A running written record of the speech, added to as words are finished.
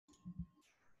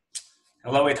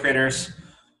Hello, eighth graders.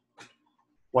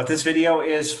 What this video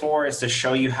is for is to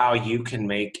show you how you can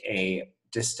make a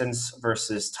distance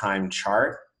versus time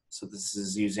chart. So this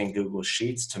is using Google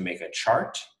Sheets to make a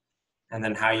chart, and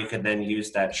then how you can then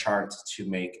use that chart to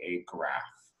make a graph.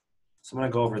 So I'm going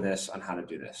to go over this on how to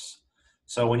do this.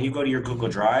 So when you go to your Google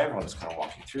Drive, I'll just kind of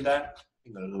walk you through that.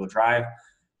 You go to Google Drive.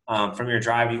 From your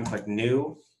Drive, you can click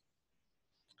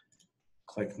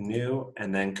New,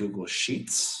 and then Google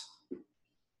Sheets.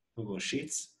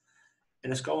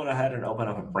 And just go ahead and open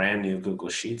up a brand new Google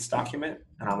Sheets document.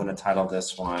 And I'm going to title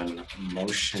this one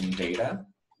Motion Data.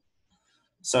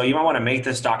 So you might want to make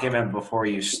this document before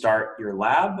you start your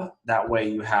lab. That way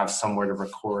you have somewhere to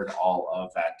record all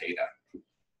of that data.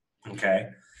 Okay.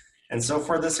 And so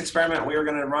for this experiment, we are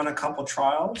going to run a couple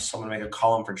trials. So I'm going to make a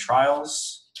column for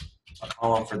trials, a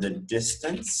column for the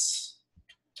distance,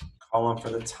 a column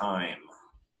for the time.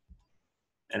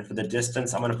 And for the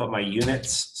distance, I'm going to put my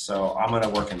units. So I'm going to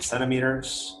work in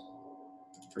centimeters.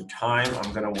 For time,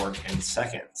 I'm going to work in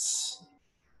seconds.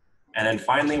 And then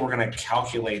finally, we're going to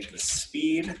calculate the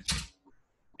speed.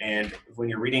 And when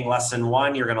you're reading lesson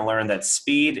 1, you're going to learn that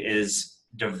speed is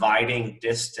dividing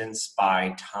distance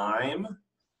by time.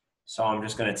 So I'm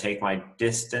just going to take my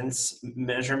distance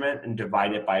measurement and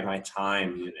divide it by my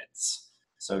time units.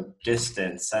 So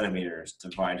distance, centimeters,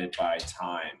 divided by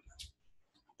time.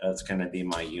 That's going to be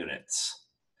my units.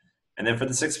 And then for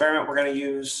this experiment, we're going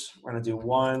to do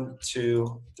 1,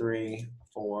 2, 3,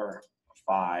 4,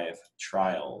 5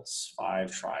 trials,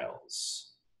 5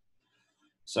 trials.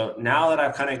 So now that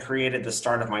I've kind of created the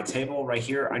start of my table right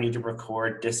here, I need to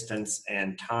record distance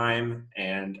and time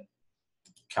and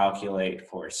calculate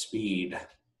for speed.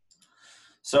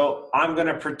 So I'm going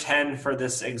to pretend for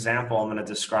this example, I'm going to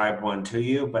describe one to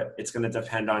you, but it's going to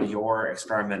depend on your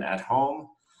experiment at home.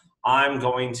 I'm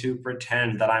going to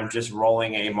pretend that I'm just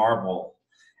rolling a marble,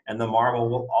 and the marble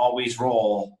will always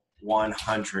roll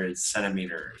 100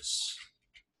 centimeters.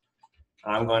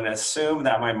 I'm going to assume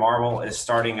that my marble is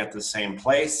starting at the same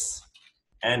place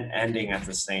and ending at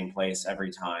the same place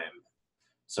every time.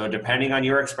 So depending on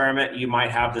your experiment, you might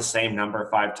have the same number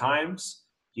 5 times.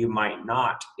 You might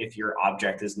not if your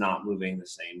object is not moving the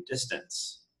same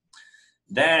distance.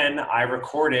 Then I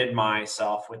recorded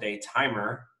myself with a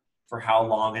timer for how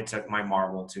long it took my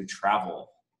marble to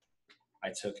travel. I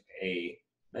took a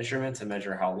measurement to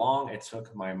measure how long it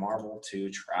took my marble to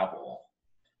travel.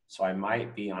 So I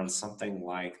might be on something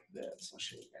like this. I'll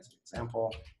show you guys an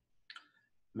example.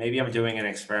 Maybe I'm doing an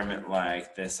experiment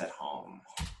like this at home.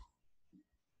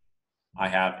 I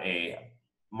have a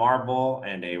marble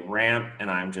and a ramp, and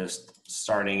I'm just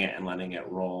starting it and letting it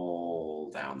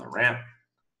roll down the ramp.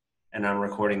 And I'm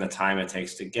recording the time it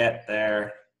takes to get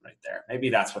there. Right there.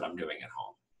 Maybe that's what I'm doing at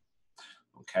home.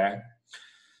 Okay.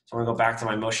 So I'm going to go back to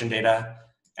my motion data.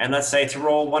 And let's say to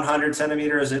roll 100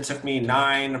 centimeters, it took me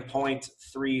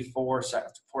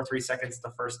 9.43 seconds the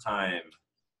first time.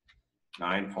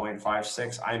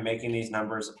 9.56. I'm making these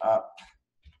numbers up.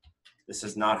 This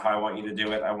is not how I want you to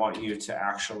do it. I want you to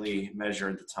actually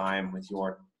measure the time with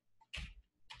your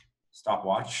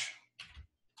stopwatch.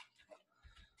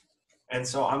 And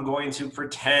so I'm going to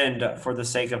pretend for the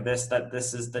sake of this that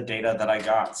this is the data that I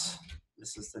got.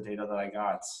 This is the data that I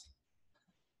got.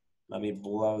 Let me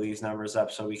blow these numbers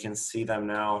up so we can see them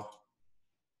now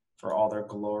for all their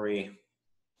glory.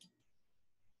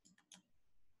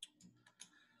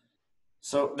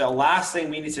 So the last thing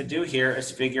we need to do here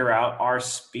is figure out our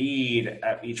speed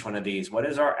at each one of these. What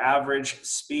is our average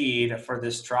speed for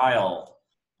this trial?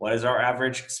 What is our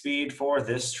average speed for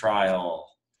this trial?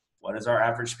 What is our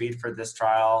average speed for this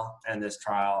trial and this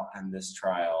trial and this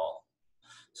trial?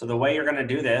 So the way you're going to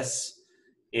do this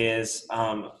is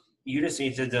you just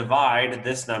need to divide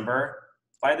this number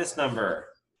by this number.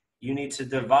 You need to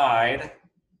divide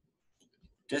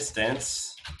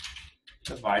distance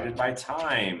divided by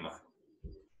time.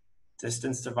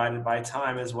 Distance divided by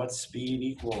time is what speed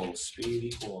equals.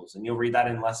 And you'll read that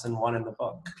in lesson 1 in the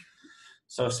book.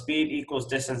 So speed equals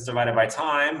distance divided by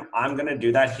time. I'm going to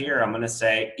do that here. I'm going to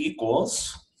say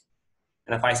equals.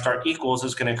 And if I start equals,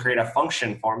 it's going to create a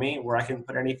function for me where I can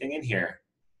put anything in here.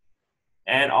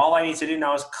 And all I need to do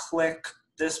now is click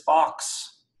this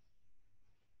box.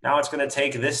 Now it's going to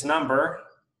take this number,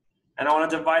 and I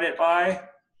want to divide it by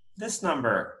this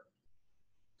number.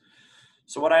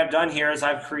 So what I've done here is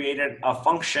I've created a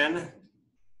function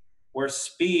where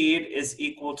speed is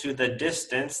equal to the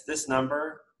distance, this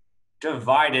number,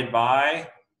 divided by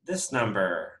this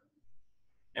number.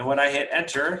 And when I hit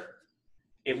enter,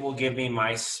 it will give me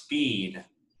my speed.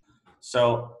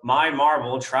 So my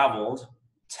marble traveled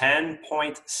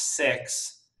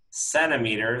 10.6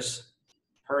 centimeters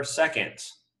per second.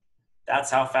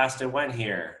 That's how fast it went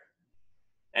here.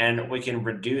 And we can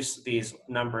reduce these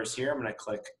numbers here. I'm going to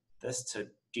click this to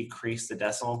decrease the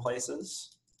decimal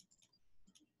places.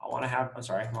 I want to have, I'm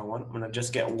sorry, I'm going to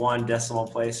just get one decimal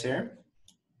place here.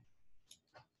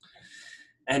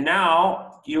 And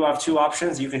now you have two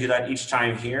options. You can do that each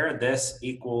time here. This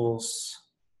equals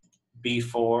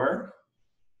B4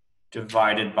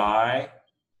 divided by,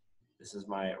 this is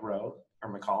my row, or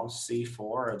my column, C4,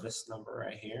 or this number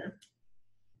right here.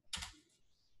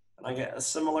 And I get a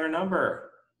similar number.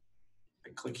 I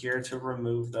click here to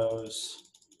remove those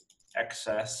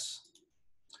excess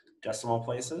decimal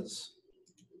places.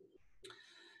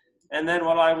 And then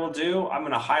what I will do, I'm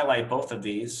going to highlight both of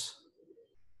these.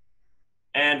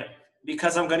 And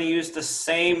because I'm going to use the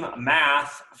same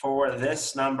math for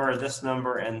this number,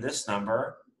 and this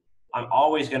number, I'm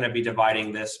always going to be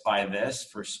dividing this by this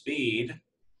for speed.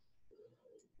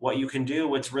 What you can do,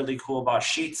 what's really cool about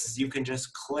Sheets, is you can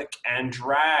just click and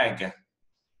drag.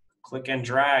 Click and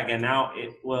drag, and now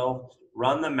it will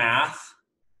run the math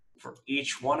for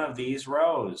each one of these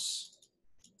rows.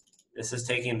 This is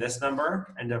taking this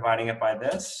number and dividing it by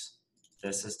this.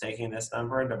 This is taking this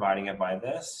number and dividing it by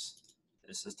this.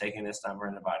 This is taking this number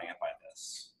and dividing it by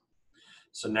this.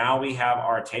 So now we have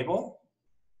our table.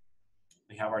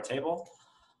 We have our table.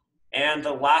 And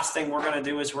the last thing we're going to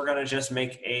do is we're going to just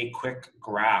make a quick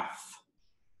graph.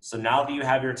 So now that you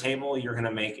have your table, you're going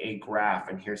to make a graph.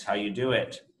 And here's how you do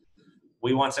it.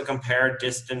 We want to compare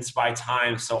distance by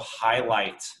time. So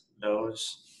highlight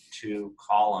those two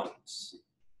columns.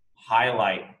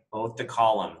 Highlight both the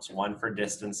columns, one for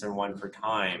distance and one for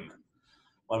time.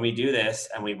 When we do this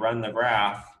and we run the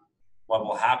graph, what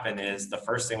will happen is the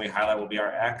first thing we highlight will be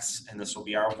our X and this will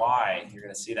be our Y. You're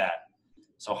going to see that.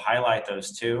 So highlight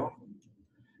those two.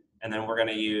 And then we're going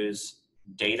to use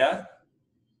data.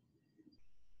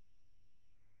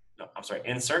 No, I'm sorry,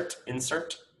 insert,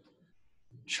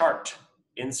 chart,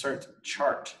 insert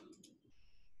chart.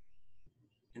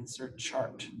 Insert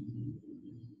chart.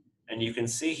 And you can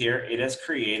see here, it has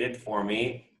created for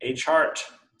me a chart.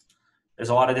 There's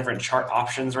a lot of different chart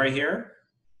options right here.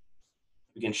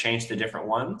 We can change the different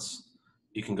ones.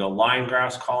 You can go line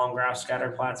graphs, column graphs,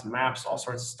 scatter plots, maps, all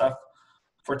sorts of stuff.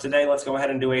 For today, let's go ahead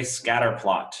and do a scatter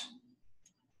plot.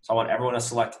 So I want everyone to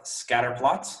select scatter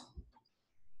plots.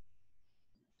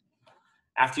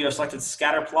 After you have selected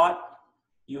scatter plot,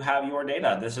 you have your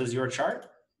data. This is your chart.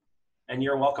 And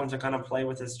you're welcome to kind of play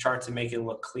with this chart to make it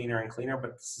look cleaner and cleaner,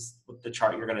 but this is the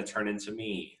chart you're going to turn into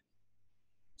me.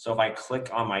 So if I click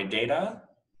on my data,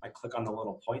 I click on the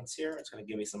little points here, it's going to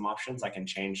give me some options. I can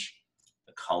change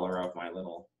the color of my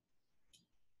little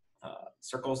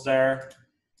circles there.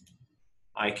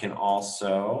 I can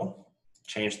also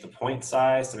change the point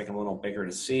size to make them a little bigger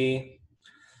to see.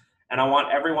 And I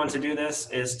want everyone to do this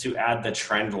is to add the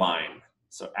trend line.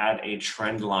 So add a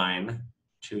trend line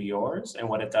to yours, and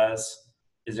what it does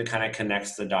is it kind of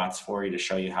connects the dots for you to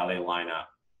show you how they line up.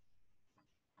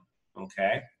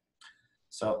 Okay,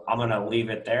 so I'm gonna leave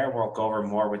it there. We'll go over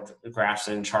more with graphs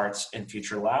and charts in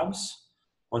future labs.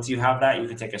 Once you have that, you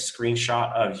can take a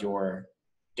screenshot of your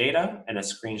data and a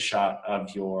screenshot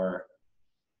of your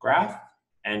graph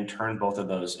and turn both of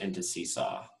those into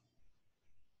Seesaw.